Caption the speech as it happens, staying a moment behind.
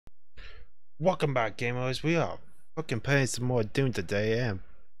Welcome back, gamers. We are fucking playing some more Doom today, and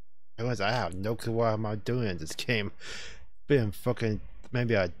I have no clue what I'm doing in this game. Been fucking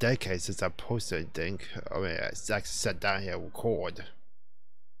maybe a decade since I posted anything. I mean, I actually sat down here and record.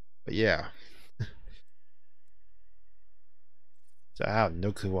 But yeah, so I have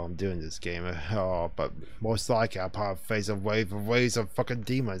no clue what I'm doing in this game. Oh, but most likely I'll probably face a wave of waves of fucking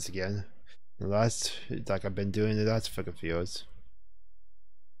demons again. Like I've been doing the last fucking few years.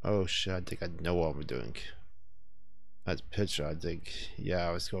 Oh shit, I think I know what I'm doing. That's picture, I think. Yeah,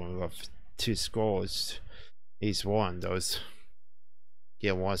 I was going with 2 scores each one. Those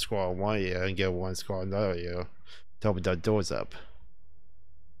get 1 score in 1 year and get 1 score in another year to open the doors up.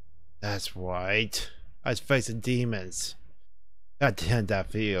 That's right. I was facing demons. God damn that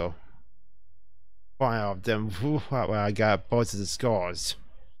feel. One of them when I got both of the scores.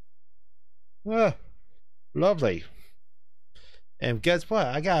 Ah, lovely. And guess what?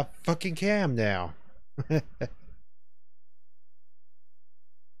 I got a fucking cam now.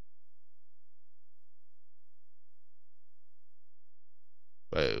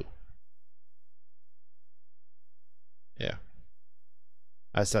 Whoa. Yeah.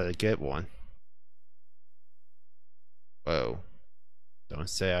 I started to get one. Whoa. Don't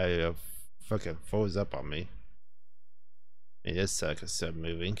say I fucking froze up on me. It is sucker still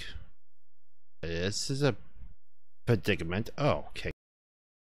moving. This is a predicament. Oh, okay.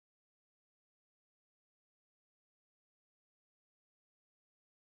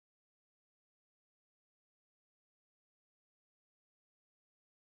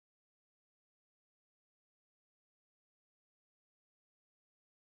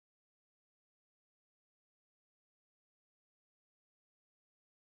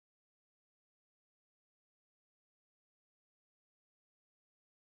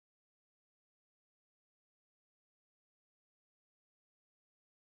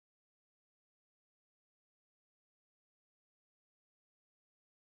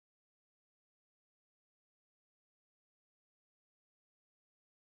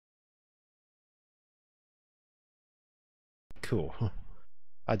 Cool.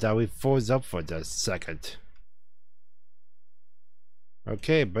 I thought we froze up for the second.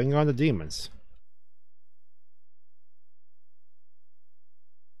 Okay, bring on the demons.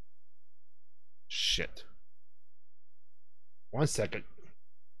 Shit. 1 second.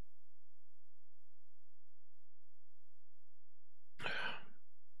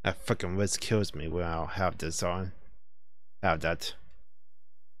 That fucking risk kills me when I'll have this on. Have that.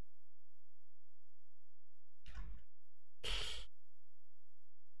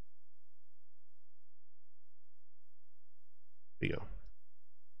 Here we go.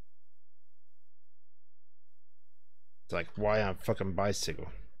 It's like, why on a fucking bicycle?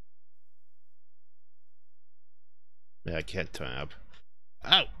 Yeah, I can't turn up.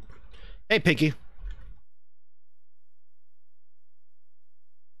 Ow! Hey, Pinky!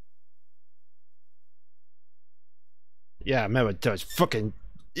 Yeah, I remember those fucking...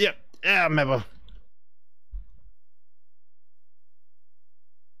 Yep, yeah, I remember.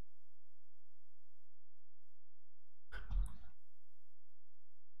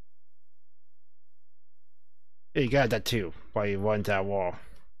 Yeah, you got that too, while you run that wall.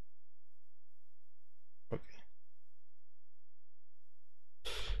 Okay.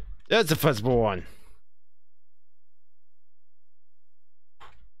 That's the first one.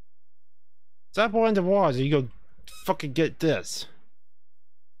 Stop on the walls, or you go fucking get this.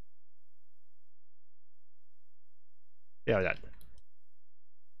 Yeah, that.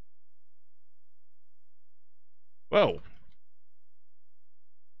 Whoa.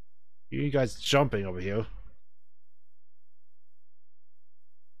 You guys jumping over here.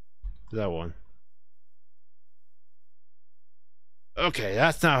 That one. Okay,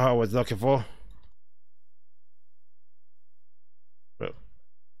 that's not what I was looking for. Whoa.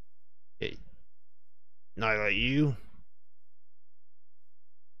 Hey. Not like you.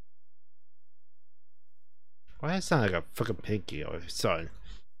 Why does it sound like a fucking pinky or something?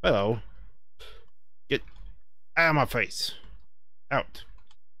 Hello. Get out of my face. Out.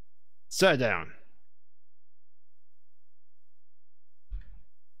 Sit down.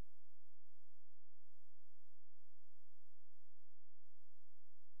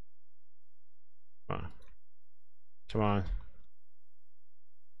 Come on. Come on.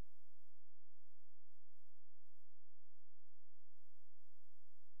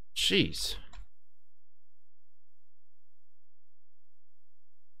 Jeez.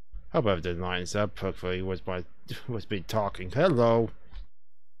 Hope everything lines up perfectly with me talking. Hello.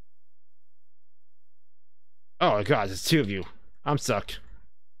 Oh my god, there's 2 of you. I'm stuck.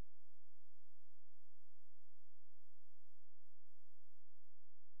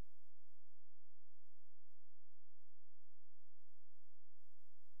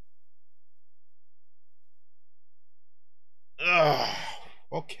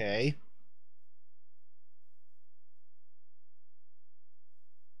 Okay.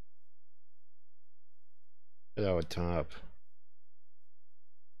 Hello, top.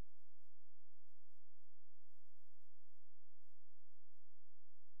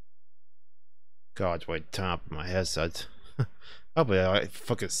 God, wait, top my headset. Hopefully I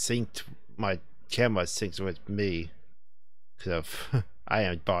fucking synced my camera syncs with me. Cause of I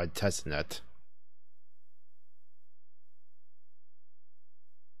am bad testing that.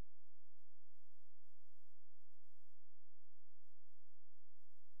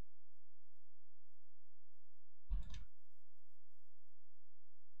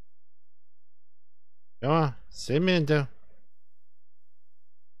 Come on, send me into.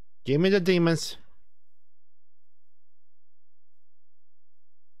 Give me the demons.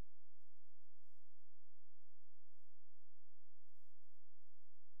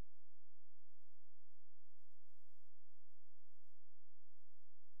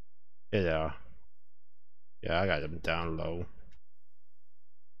 Yeah. Yeah, I got them down low.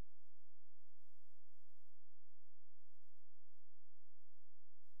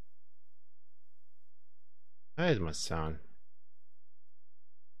 There's my sound.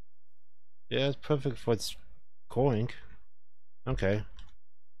 Yeah, it's perfect for its calling. Okay.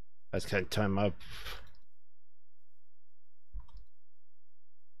 Let's kind of time up.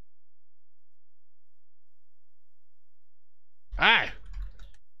 Ah!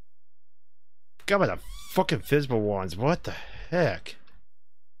 Got about the fucking physical ones. What the heck?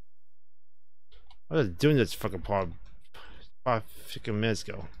 I was doing this fucking part 5 fucking minutes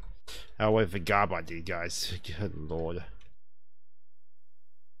ago. I always forgot about these guys. Good lord.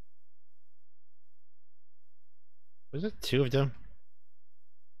 Was it 2 of them?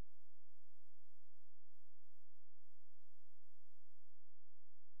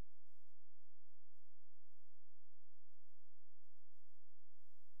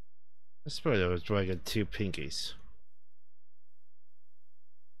 I swear there was like 2 pinkies.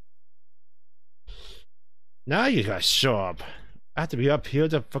 Now you guys show up. I have to be up here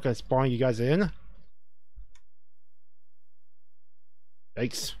to fucking spawn you guys in?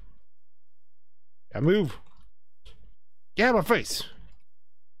 Thanks. I move. Get out of my face.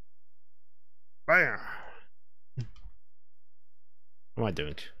 Bam. What am I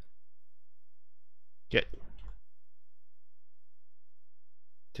doing? Get.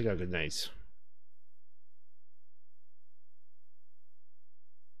 Take out grenades.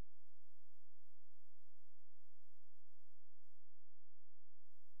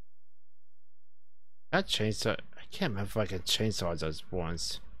 That chainsaw. I can't remember if I can chainsaw those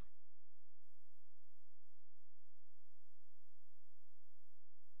once.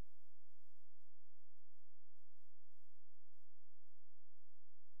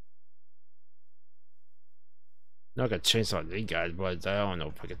 No, I can chainsaw these guys, but I don't know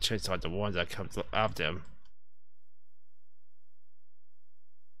if I can chainsaw the ones that come after them.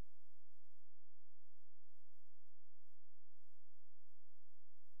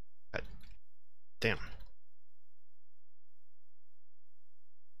 God damn.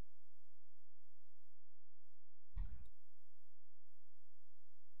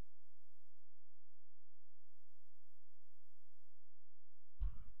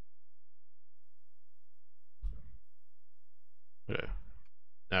 Okay.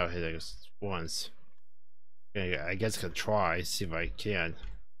 Now hit it once. Yeah, I guess I can try, see if I can.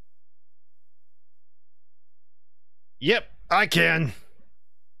 Yep, I can.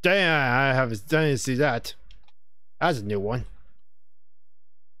 Damn, didn't see that. That's a new one.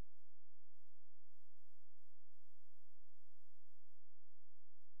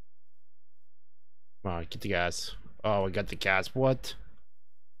 Come on, get the gas. Oh, we got the gas. What?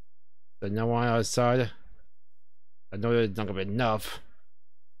 There's no one outside. I know there's not gonna be enough.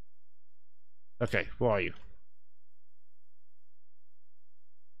 Okay, where are you?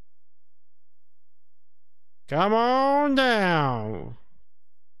 Come on down.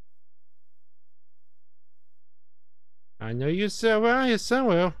 I know you're so around here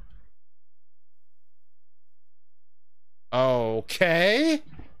somewhere. Okay.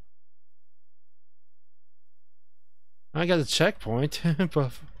 I got a checkpoint,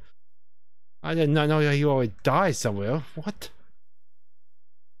 but I did not know that you always die somewhere. What?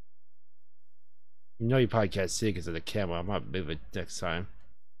 You know you probably can't see because of the camera. I might move it next time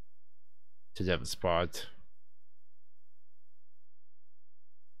to the other spot.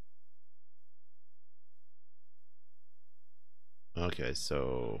 Okay,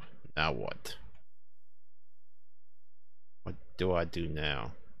 so now what? What do I do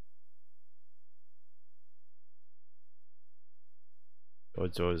now? Go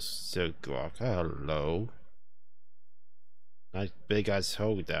to Silk Rock. Hello. Nice big ass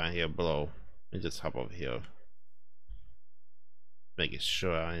hole down here below. Let me just hop over here. Making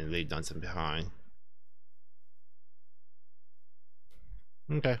sure I didn't leave nothing behind.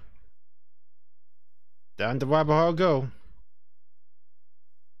 Okay. Down the rabbit hole go.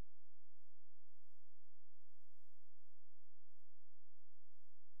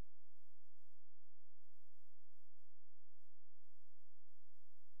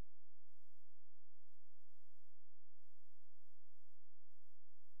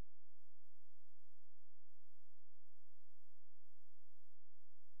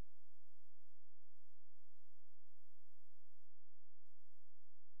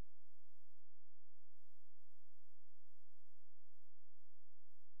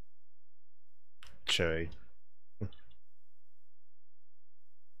 Cherry.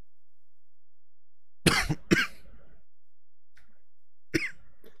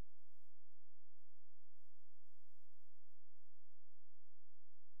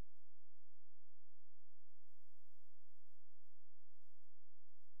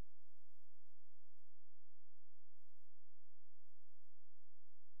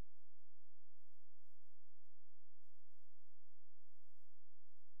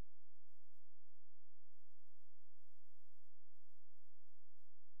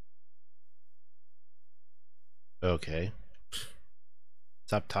 Okay.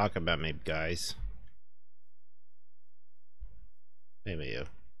 Stop talking about me, guys. Maybe you.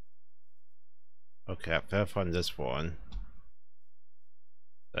 Okay, I fell on this one.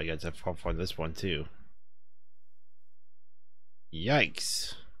 I got to fall on this one too.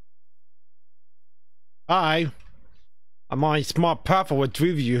 Yikes. Hi. I'm on a smart path with three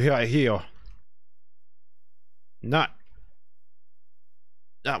of you here. Not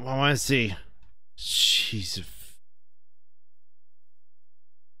what I want to see. Jesus.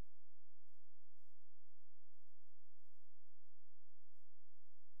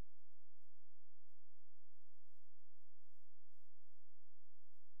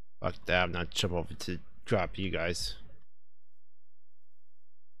 Fuck that, I'm not jump over to drop you guys.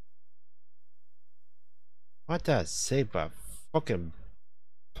 What does say about fucking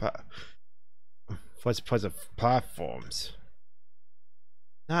first person platforms?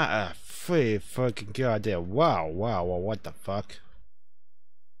 Not a free fucking good idea. Wow, what the fuck?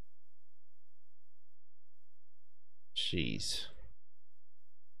 Jeez.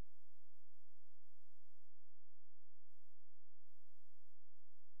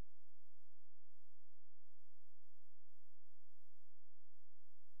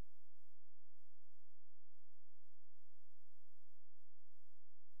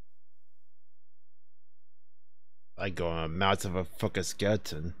 I go on a mouth of a fucking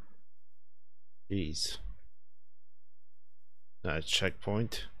skeleton. Jeez. Not a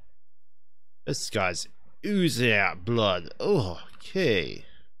checkpoint. This guy's oozing out blood. Oh, okay.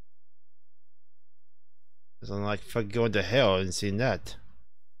 Doesn't like fucking going to hell and seeing that.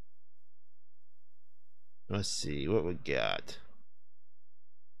 Let's see what we got.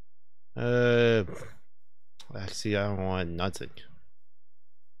 Actually, I don't want nothing.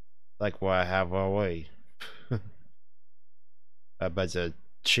 Like what I have already. I bet an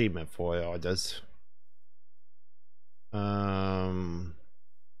achievement for all this. Do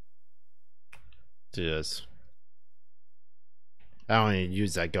this. I don't even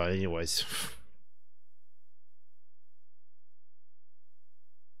use that gun anyways.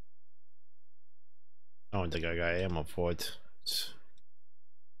 I don't think I got ammo for it.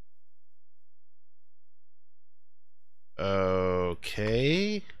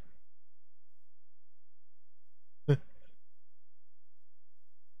 Okay.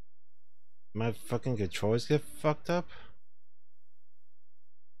 My fucking controllers get fucked up?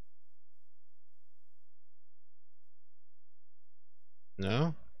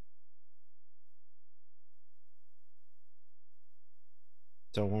 No?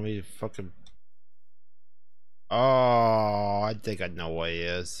 Don't want me to fucking... Oh, I think I know what it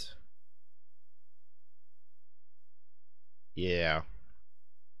is. Yeah.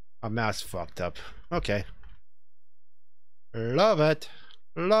 My mouse fucked up. Okay. Love it.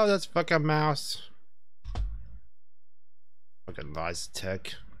 Love this fucking mouse. Fucking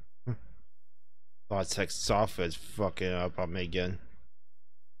Logitech. Logitech software is fucking up on me again.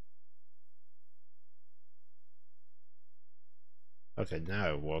 Okay,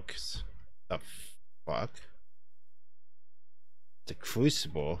 now it works. The fuck? The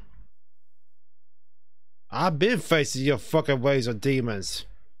Crucible? I've been facing your fucking ways of demons.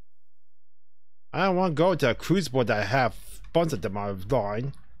 I don't want to go to a Crucible that have sponsored them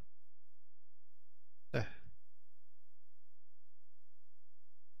online.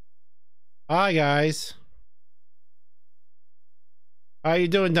 Hi guys. How you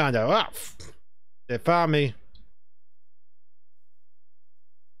doing down there? Ah, they found me.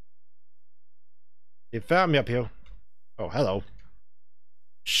 They found me up here. Oh, hello.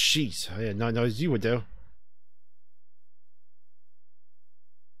 Jeez, I did not know you were there.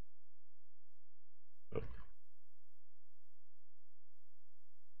 Oh,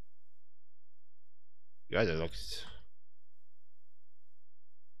 you guys look.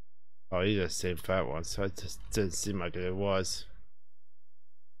 Oh, you're the same fat one, so it just didn't seem like it was.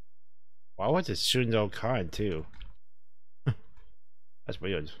 Why was it shooting all kind too? That's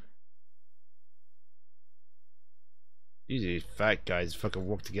weird. Usually fat guys fucking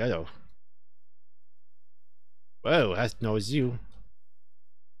work together. Whoa, that knows you.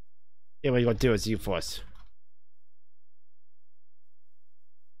 Yeah, what you gonna do is you first.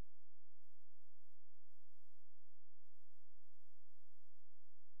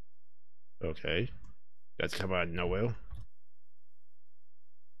 Okay. That's come out of nowhere.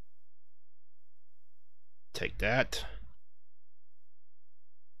 Take that.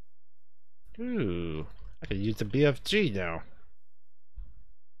 Ooh. I can use the BFG now.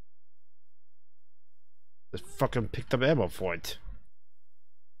 Just fucking picked up ammo for it.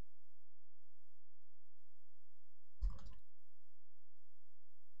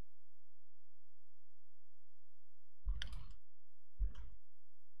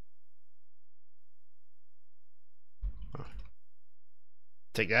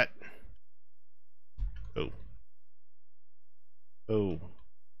 Take that. Oh. Oh.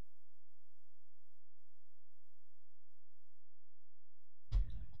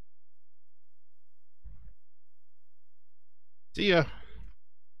 See ya.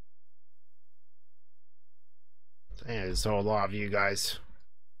 Damn, there's a lot of you guys.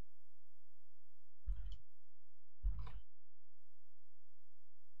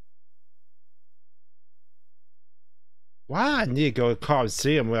 Why I need to go to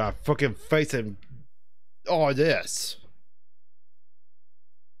Coliseum where I'm fucking facing all this?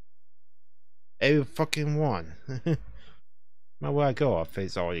 Every fucking one. Now where I go, I'll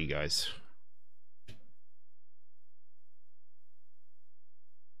face all you guys.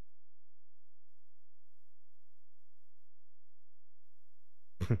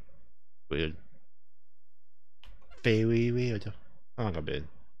 Weird. Very weird. How long have I been?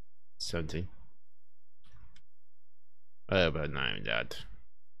 17. Oh, but not even that.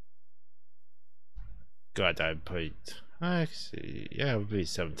 God, I played. Actually, yeah, it would be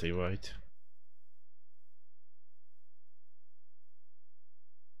 17, right?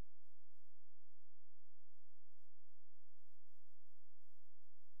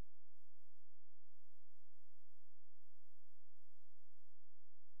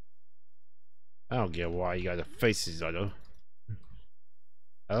 I don't get why you got the faces on them.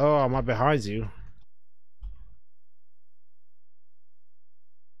 Oh, I'm right behind you.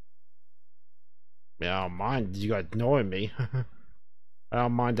 Yeah, I don't mind you guys ignoring me. I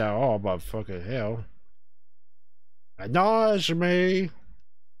don't mind that at all, but fucking hell. Acknowledge me!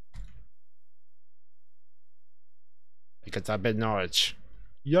 Because I've been acknowledged.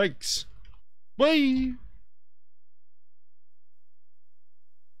 Yikes. Whee!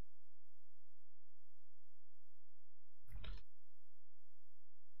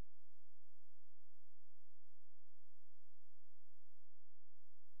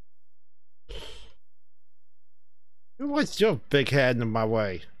 What's your big head in my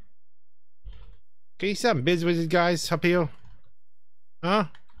way? Can you stop busy with these guys up here? Huh?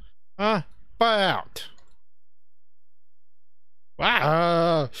 Huh? Buy out!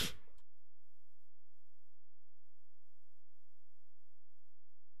 Wow!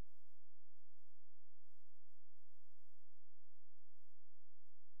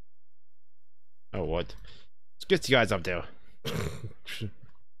 Oh, what? Let's get you guys up there.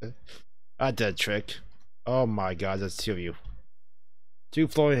 I did a trick. Oh my god, there's two of you. Two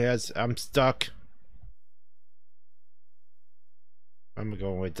floating heads. I'm stuck. I'm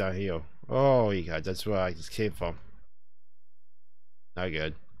going way down here. Oh, you guys, that's where I just came from. Not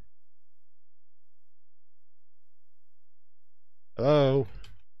good. Hello?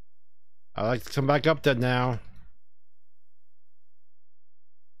 I'd like to come back up there now.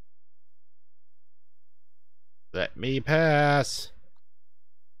 Let me pass.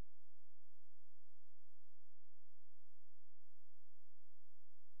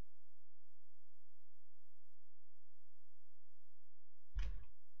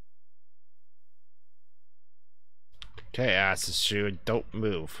 Okay, asses shoot. Don't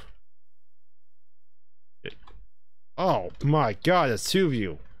move. Oh my god, there's two of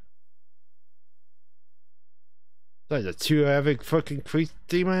you. There's a two having fucking creep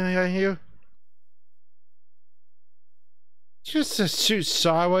demon out here. Just to shoot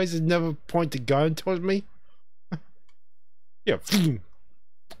sideways and never point the gun towards me? Yeah,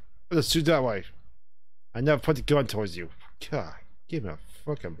 let's shoot that way. I never put the gun towards you. God, give me a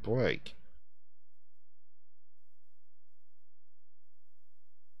fucking break.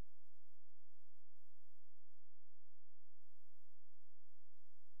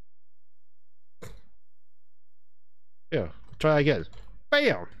 Yeah, try again.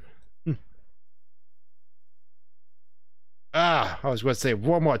 Bam! Ah, I was gonna say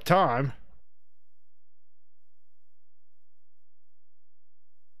one more time.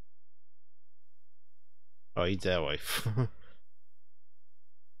 Oh, he's that way.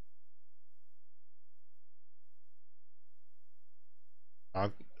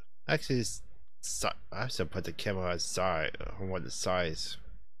 I'll, actually, I have to put the camera aside on one of the sides.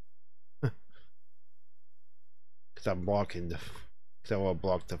 Because I'm blocking the. Because I want to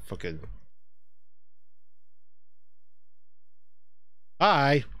block the fucking.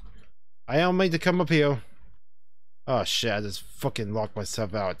 Hi! I don't mean to come up here. Oh shit, I just fucking locked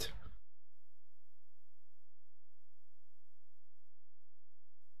myself out.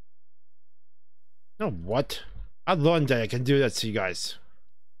 No, what? I learned that I can do that to you guys.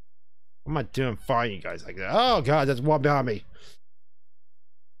 I'm not doing fine, you guys like that. Oh god, there's one behind me.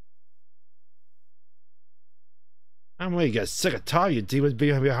 I'm ready to get sick of tired, you demons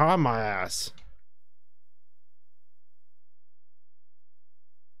being behind my ass.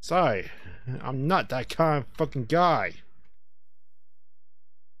 Sorry, I'm not that kind of fucking guy.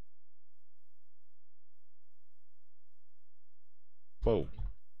 Whoa,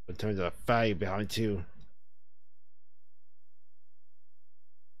 it turns out a fatty behind you.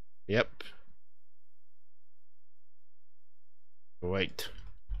 Yep. Wait,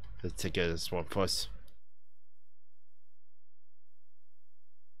 let's take this one first.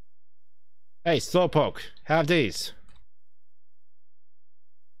 Hey, Slowpoke, have these.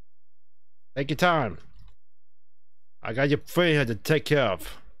 Take your time. I got your friend here to take care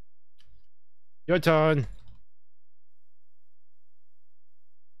of. Your turn.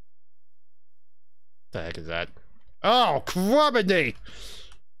 The heck is that? Oh, crumbity!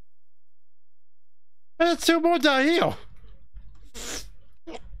 There's two more down here.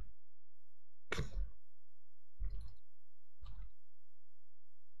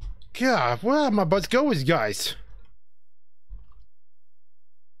 God, where am I about to go with you guys?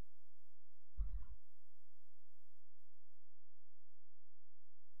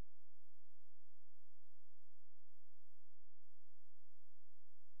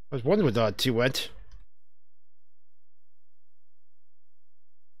 I was wondering where the two went.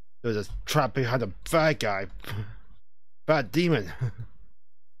 There's a trap behind a bad guy. Bad demon.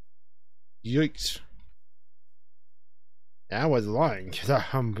 Yikes. Yeah, I was lying.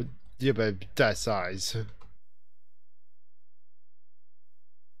 I'm about that size.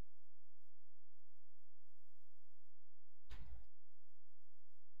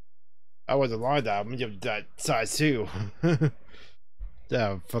 I wasn't lying that I'm that size too.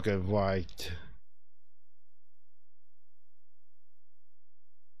 That fucking right.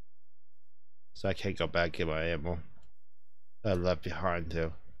 So I can't go back in my ammo. I left behind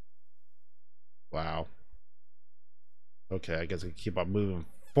too. Wow. Okay, I guess I keep on moving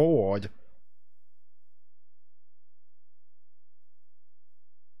forward.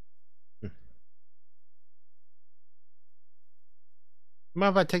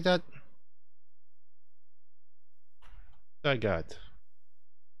 Mind if I take that? I got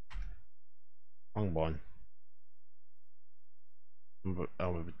wrong one. I'm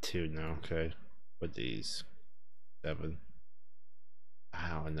over two now. Okay, with these 7. I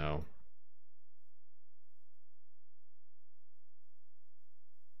don't know.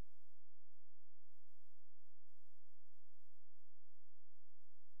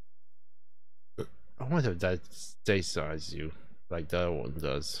 I wonder if that stabilizes you like the other one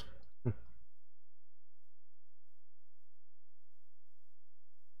does.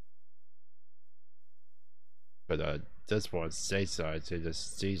 But this one stabilizes, it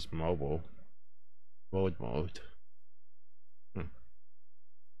just stays mobile. Mode. Hmm.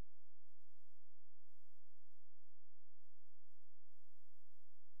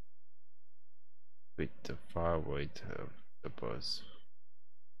 With the far weight of the bus.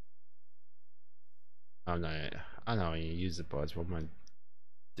 I'm not. I don't even use the bus. What am I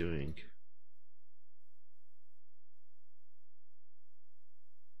doing?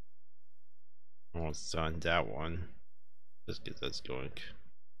 Almost done that one. Let's get this going.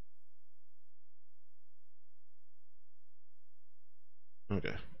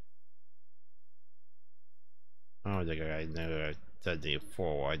 Okay. I don't think I know that need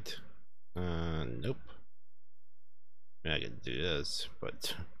forward. Nope. I mean, I can do this,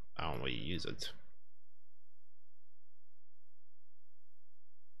 but I don't really use it.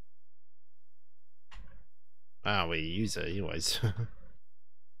 I don't really use it anyways.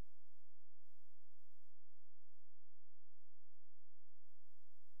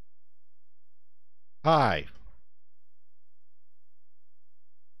 Hi.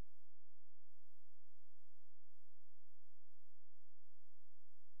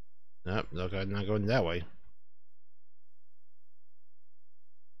 Nope, look, I'm not going that way.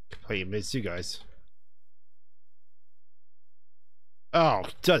 Completely missed you guys. Oh,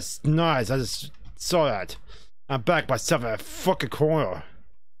 that's nice. I just saw that. I'm back myself in a fucking corner.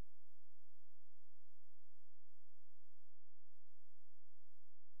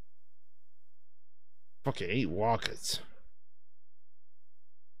 Fucking 8 walkers.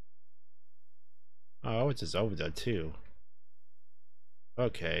 Oh, it's just over there too.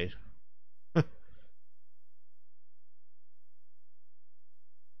 Okay.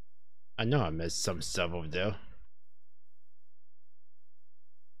 I know I missed some stuff over there.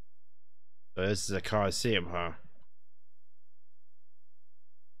 So this is a Coliseum, huh?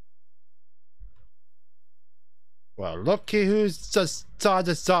 Well, looky who's just tried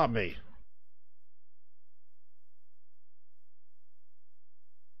to stop me.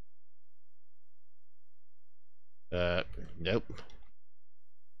 Uh, nope.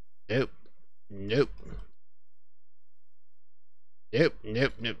 Nope. Nope. Nope.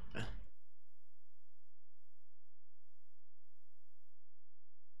 Nope. Nope.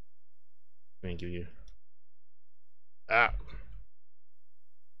 Thank you. Ah.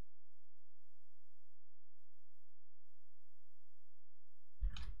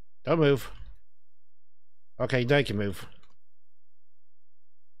 Don't move. Okay, now you can move.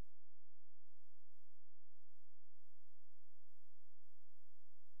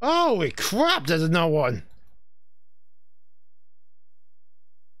 Holy crap, there's no one.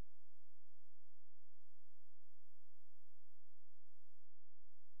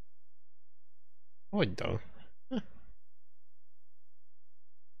 Oh, no.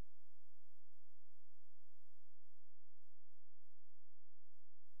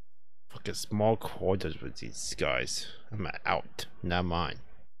 Fucking small quarters with these guys. I'm out. Not mine.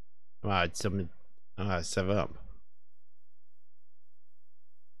 I'm gonna 7 up.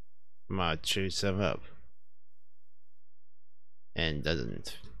 I'm gonna choose 7 up. And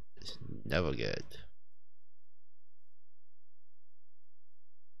doesn't. Never get.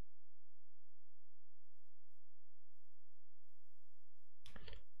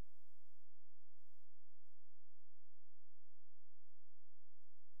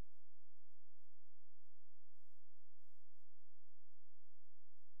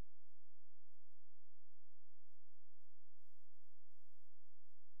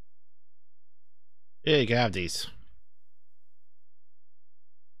 Yeah, you can have these.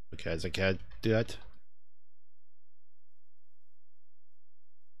 Because I can't do that.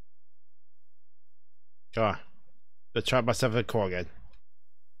 Come on. Let's try myself in core again.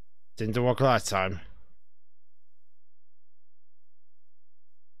 Didn't work last time.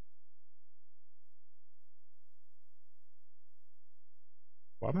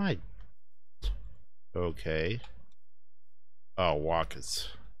 Why am I? Okay. Oh, walkers.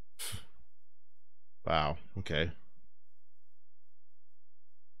 Wow. Okay.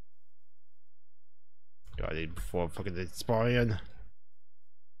 Got it before fucking expiring.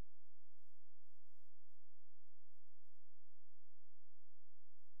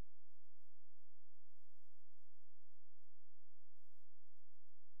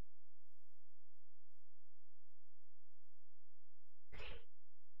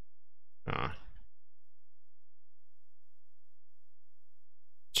 Ah.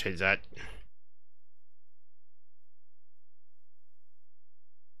 Change that.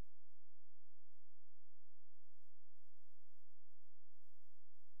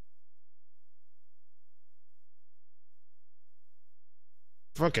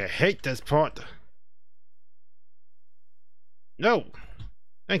 Fucking hate this part. No.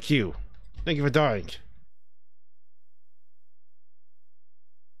 Thank you. Thank you for dying.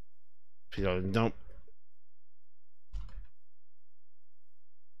 People don't.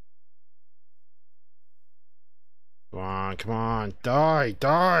 Come on, come on. Die,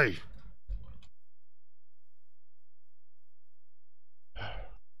 die.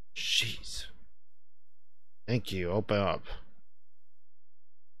 Jeez. Thank you. Open up.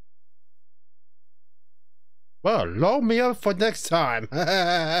 Well, load me up for next time.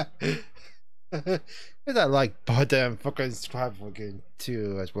 Hit that like button, fucking subscribe fucking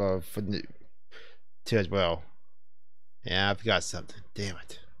too as well for two as well. Yeah, I forgot something. Damn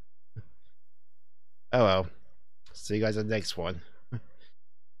it. Oh well. See you guys in the next one.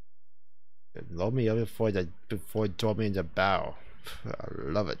 Load me up before it throw me in the bow. I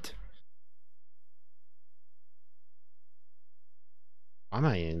love it. I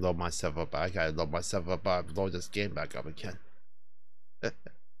might even load myself up. I gotta load myself up. Load this game back up again.